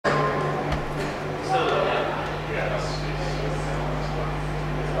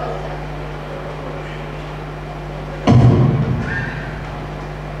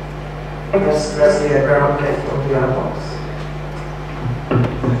Just press the ground left of the other box.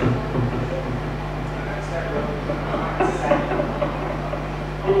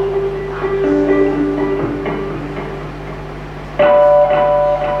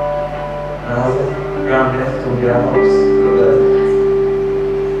 Now the ground left of the other box.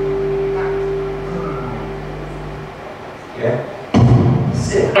 Yeah.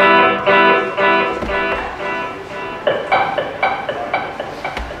 Sit.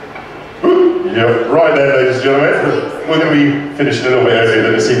 Yeah, right then, ladies and gentlemen, we're going to be finishing a little bit earlier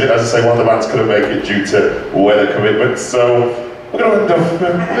than this evening. As I say, one of the bands couldn't make it due to weather commitments, so we're going to end up a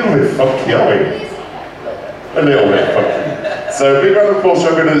little bit funky, aren't we? A little bit funky. So, big round of applause for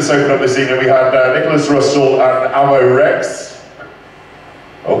everybody that's opened up this evening. We had Nicholas Russell and Ammo Rex.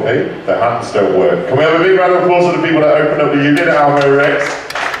 Okay, the hands don't work. Can we have a big round of applause for the people that opened up the evening? Ammo Rex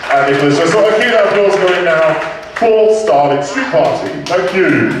and Nicholas Russell. And cue that applause going now for Stalin Street Party. Thank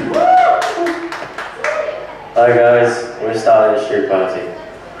you. Hi guys, we're starting a street party.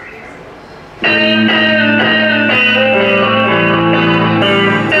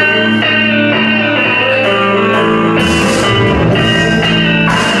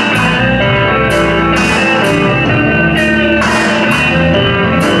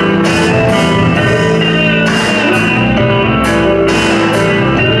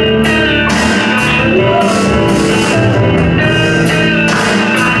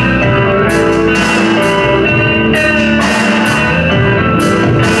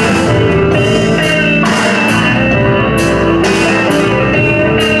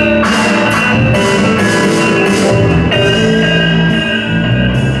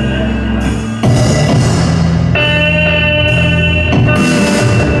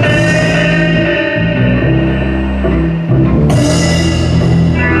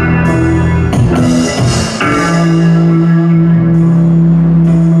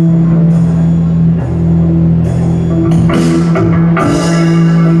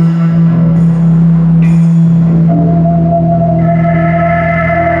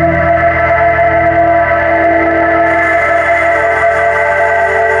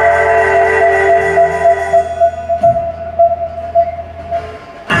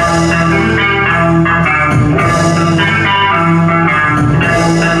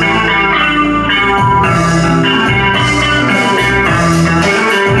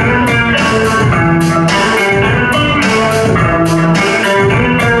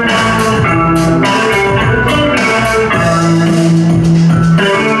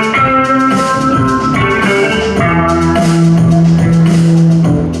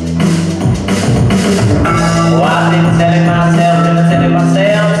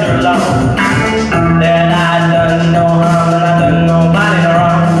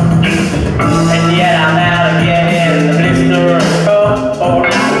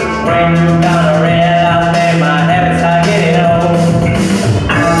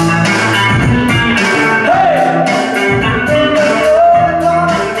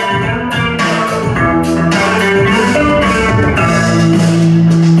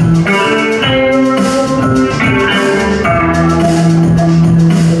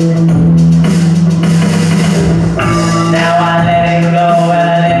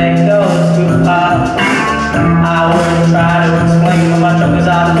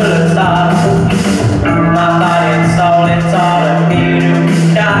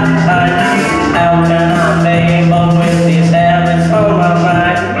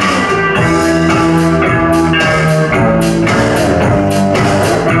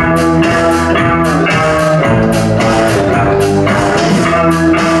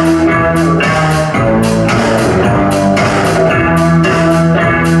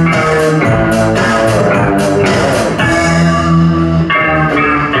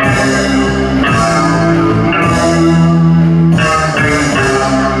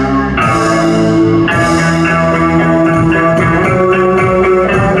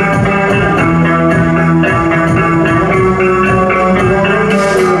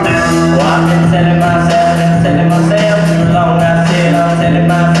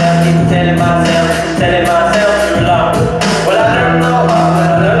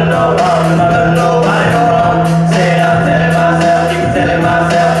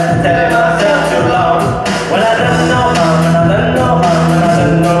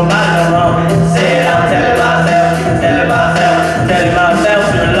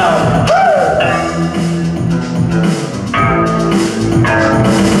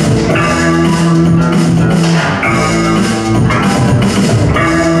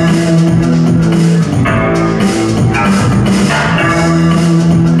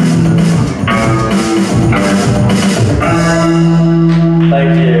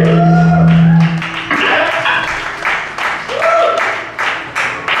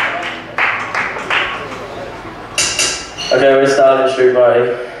 Okay, we're starting the street party.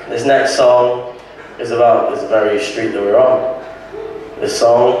 This next song is about this very street that we're on. This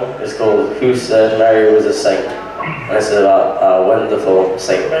song is called Who Said Mary Was a Saint? And it's about our wonderful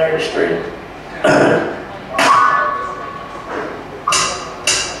St. Mary Street.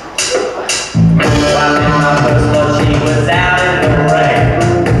 My first love, she was out in the rain.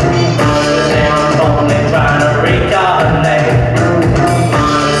 She was down lonely trying to recall her name.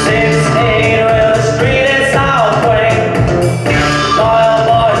 16, well the street is all quaint. Loyal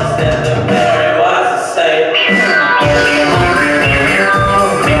boys said that Mary was a saint.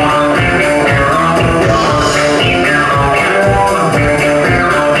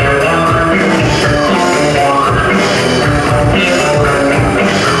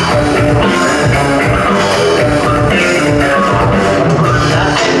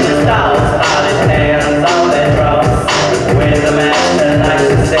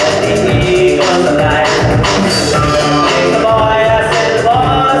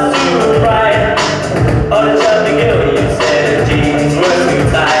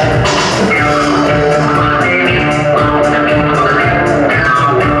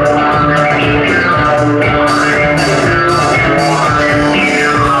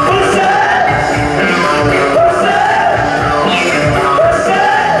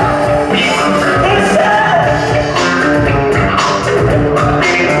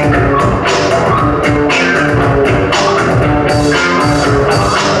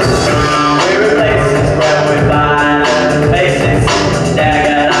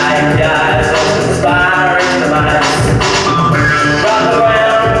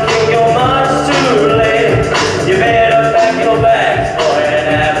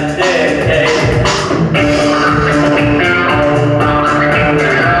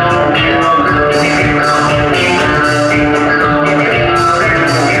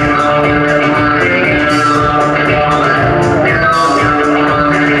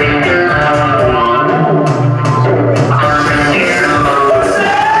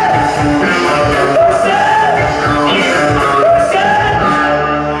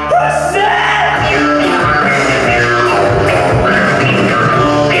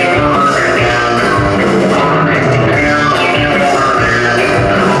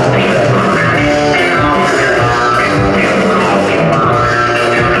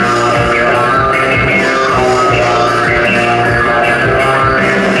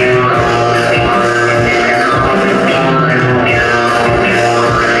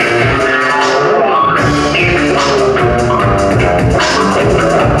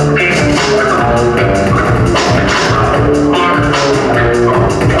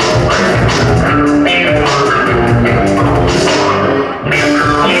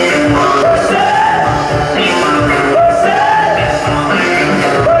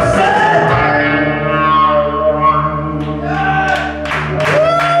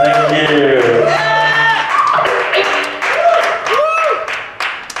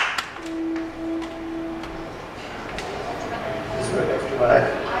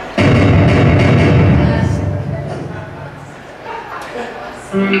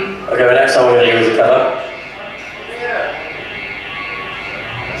 Okay, the next song we're going to do is a cover.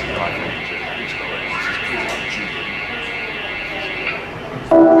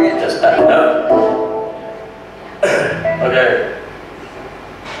 Just backing up. Okay.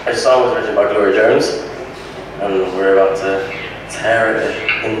 This song was written by Gloria Jones, and we're about to tear it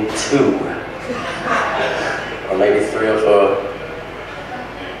in two. Or maybe 3 or 4.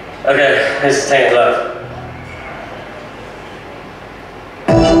 Okay, this is Tainted Love.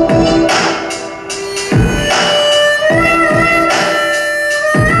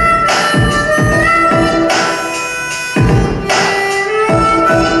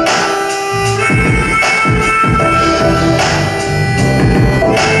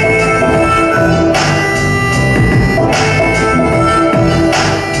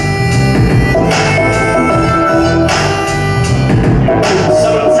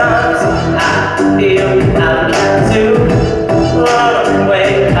 Sometimes I feel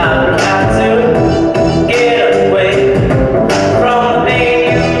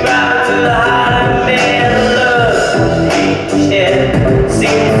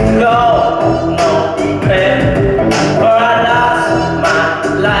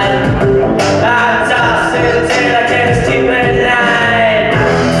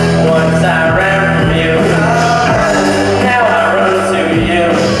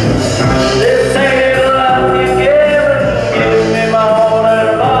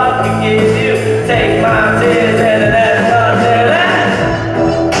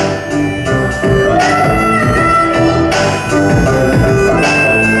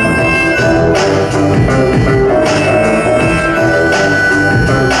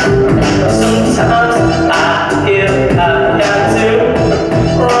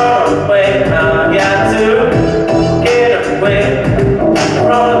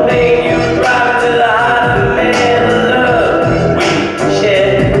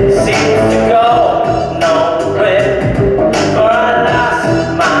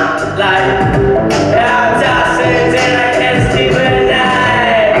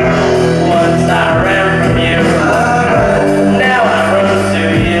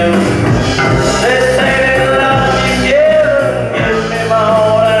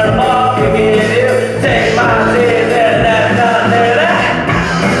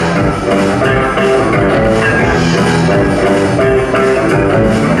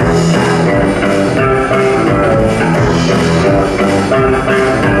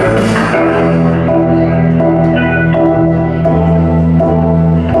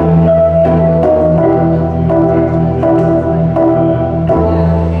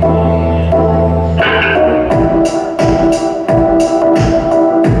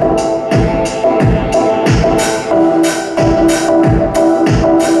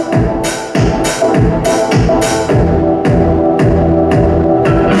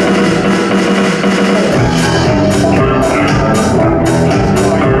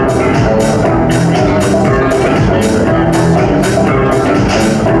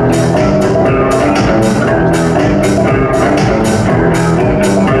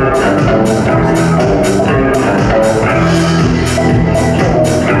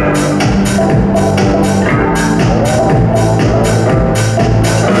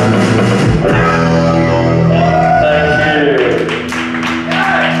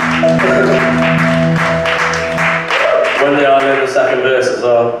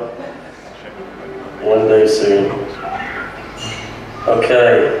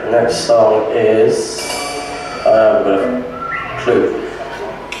Okay, next song is, I've got a clue.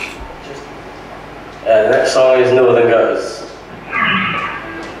 The next song is Northern Gutters.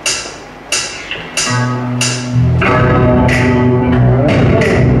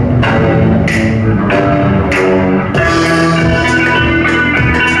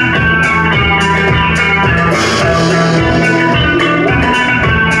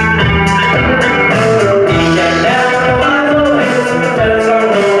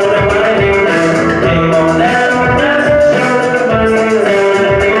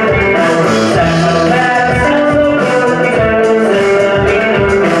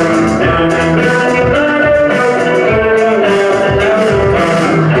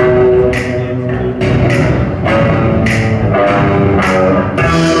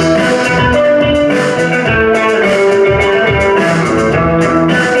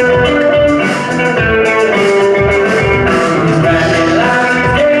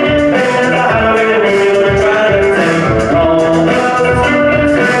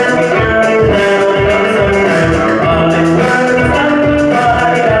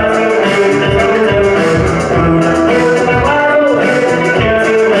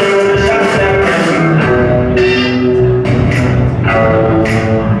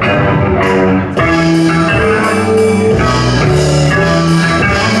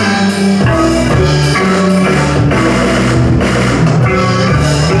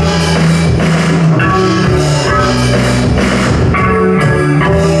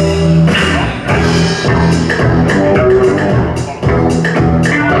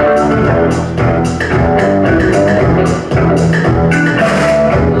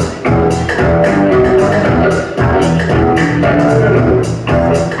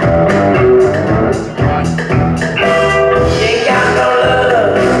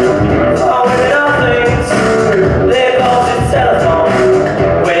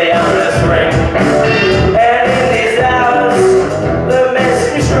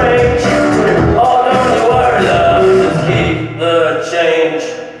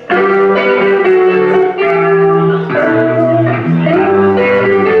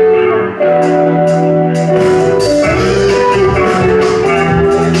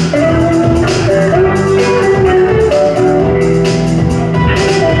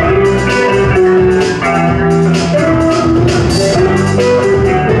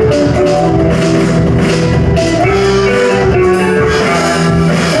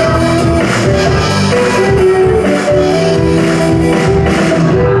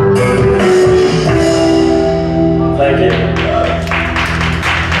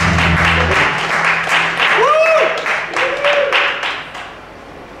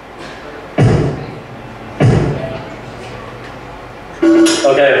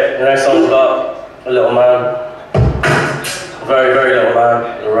 Okay, the next song's about a little man, a very, very little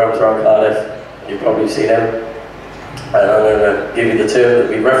man who roams around Cardiff. You've probably seen him. And I'm going to give you the term that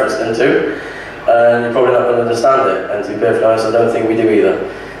we referenced him to, and you're probably not going to understand it, and to be perfectly honest, I don't think we do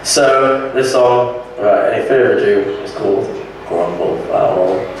either. So, this song, without any further ado, is called Grumble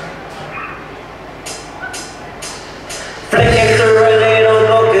Foul. Flicking through a little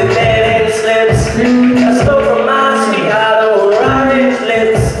book of dead slips, I stole from my sweetheart old Ryan's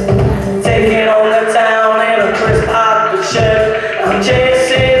lips, taking on the town in a crisp hot ship. I'm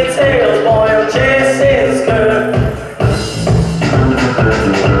chasing tails, boy, I'm chasing skirt.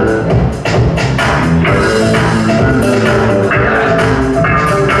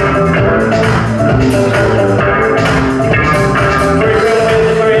 Frequent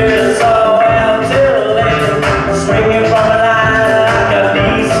with the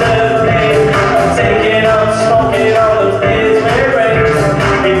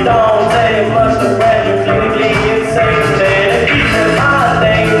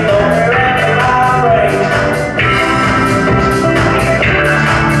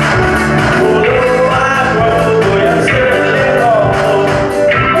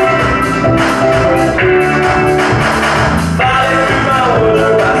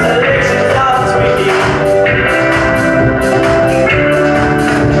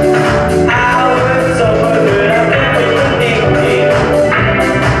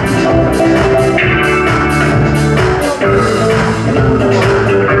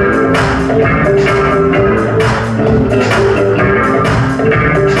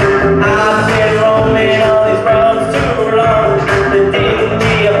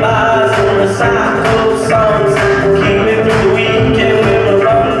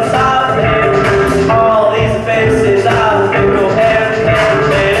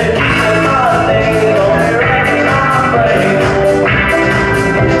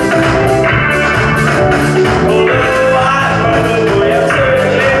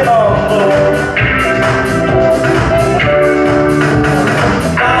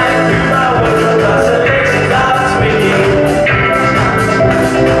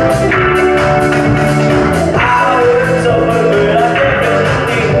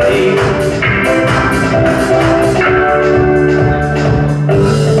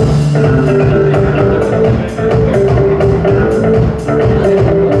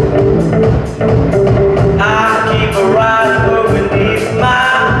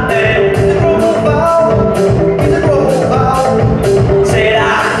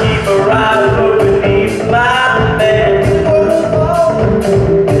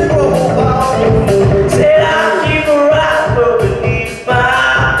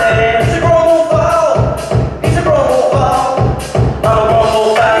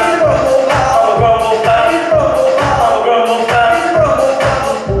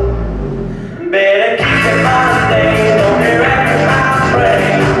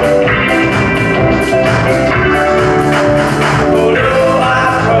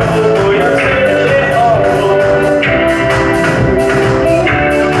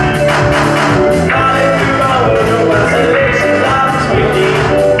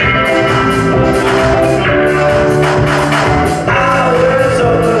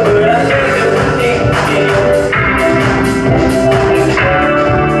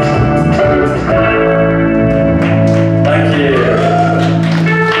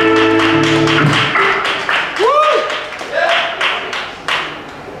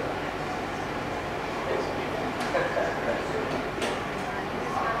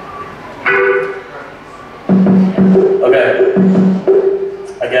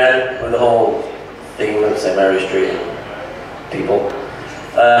again with the whole theme of St. Mary Street and people.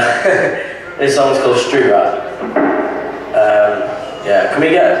 This song's called Street Rat. Yeah, can we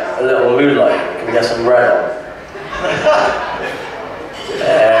get a little moonlight? Can we get some red on?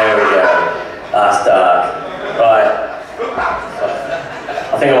 There we go. That's dark. Right.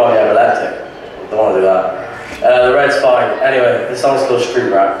 I think I might be epileptic. Don't want to do that. The red's fine. Anyway, this song's called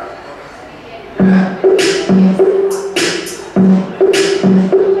Street Rat.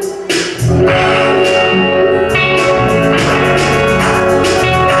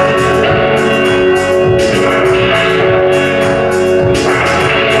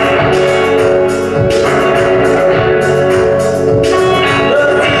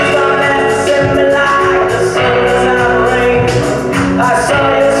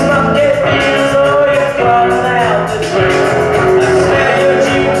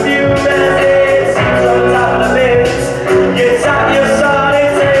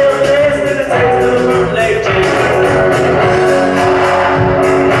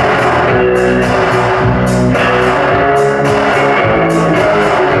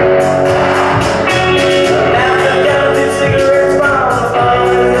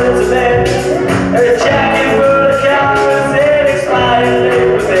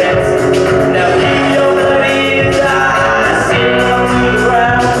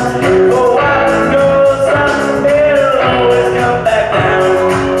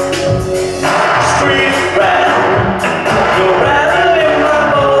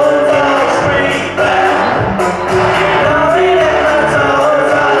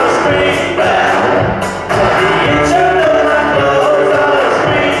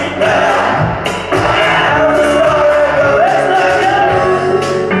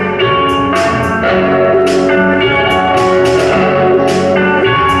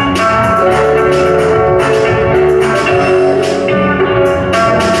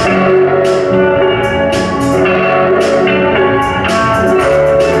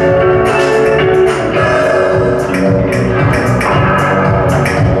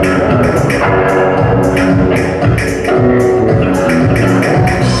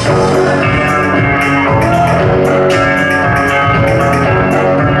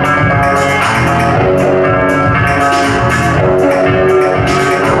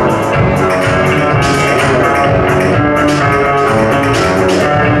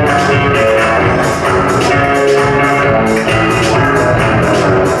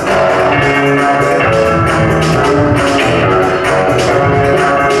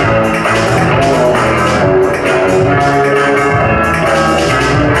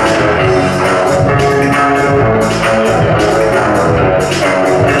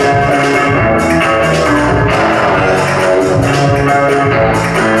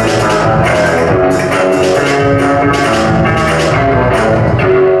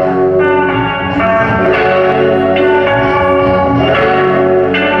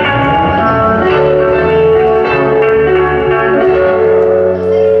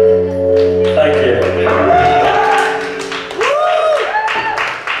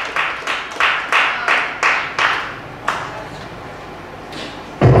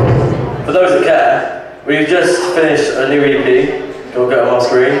 For those that care, we've just finished a new EP called Get On My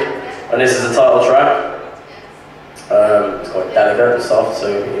Screen, and this is the title track. It's quite delicate and soft, so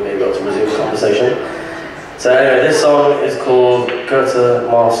you may be able to resume the conversation. So anyway, this song is called Go To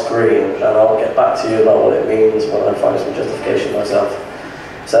My Screen, and I'll get back to you about what it means when I find some justification myself.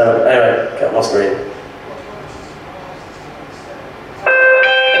 So anyway, Get On My Screen.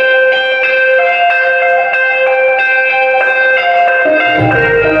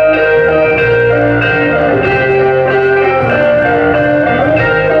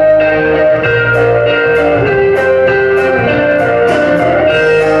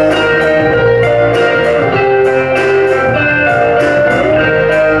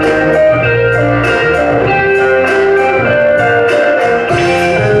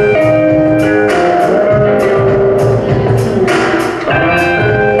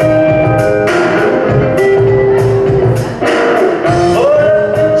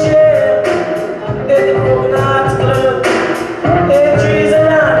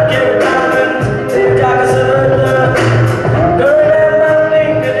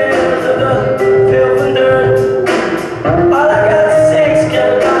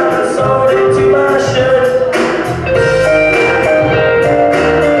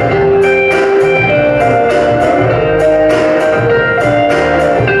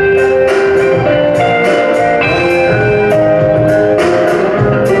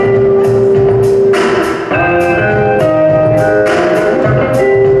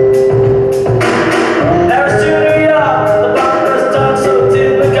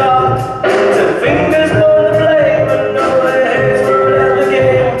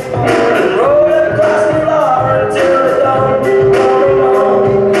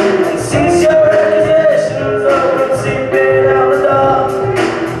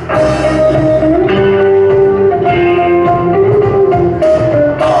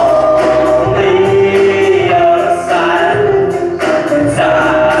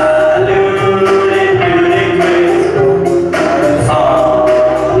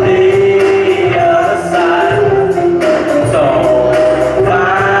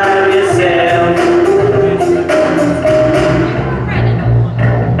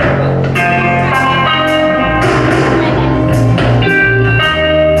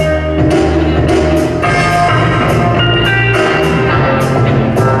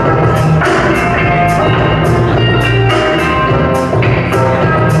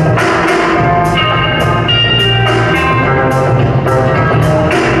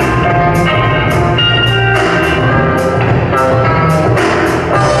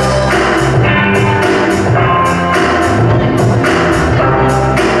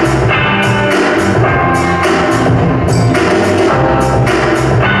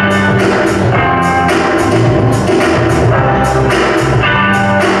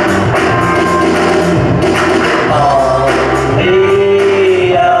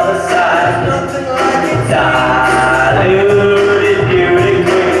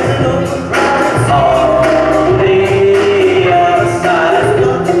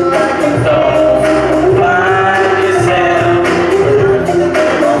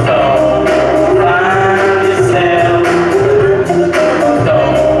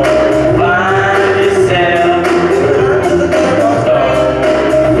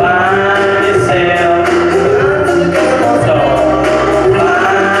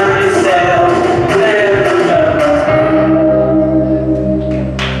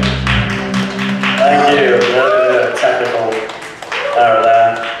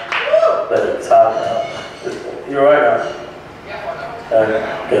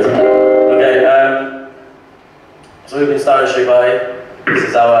 This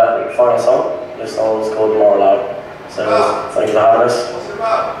is our final song. This song is called More Loud. So thank you for having us.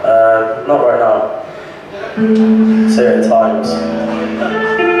 Not right now. Certain times.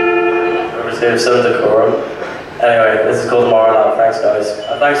 We'll receive some decorum. Anyway, this is called More Loud. Thanks guys.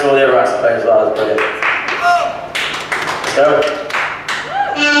 And thanks to all the other acts that played as well. It was brilliant. Let's go.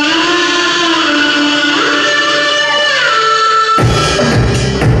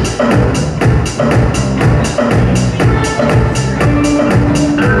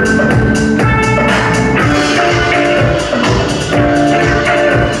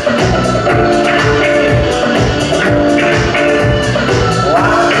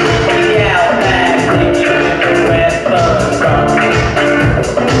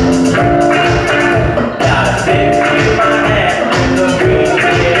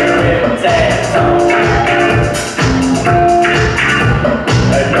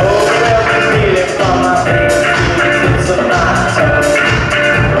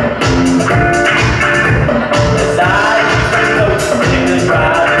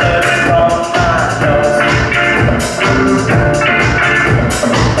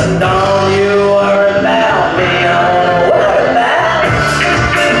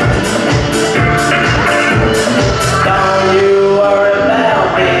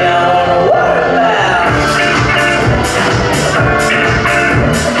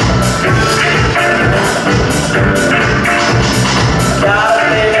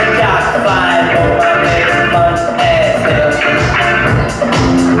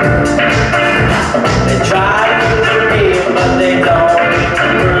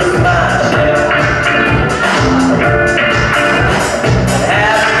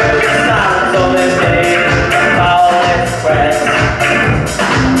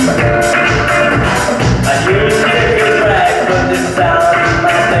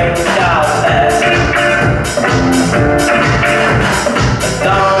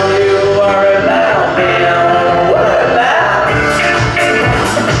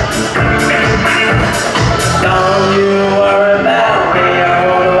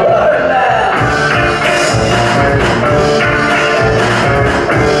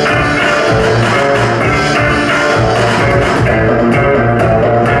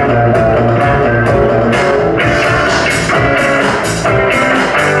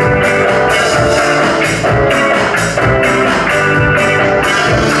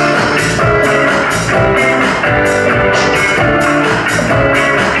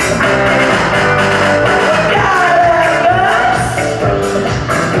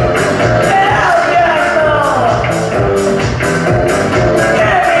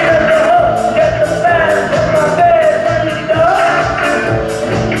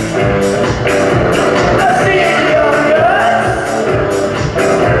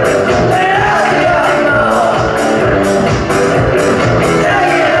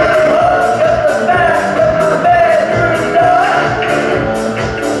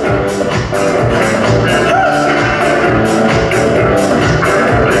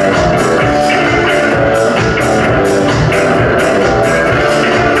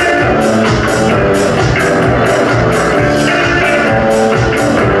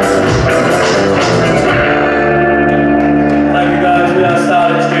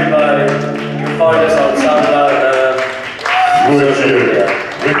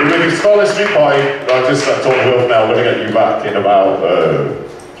 In about a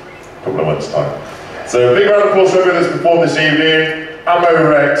couple of months' time. So a big round of applause for everyone that's performed this evening. Ammo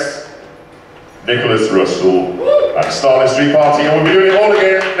Rex, Nicholas Russell, and Stalin Street Party. And we'll be doing it all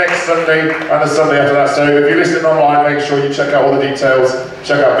again next Sunday and the Sunday after that. So if you're listening online, make sure you check out all the details.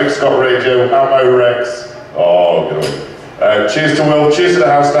 Check out Big Scott Radio, Ammo Rex. Oh, good one. Cheers to Will, cheers to the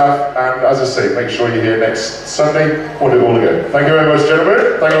house staff, and as I say, make sure you're here next Sunday. We'll do it all again. Thank you very much,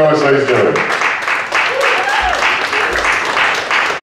 gentlemen. Thank you very much, ladies and gentlemen.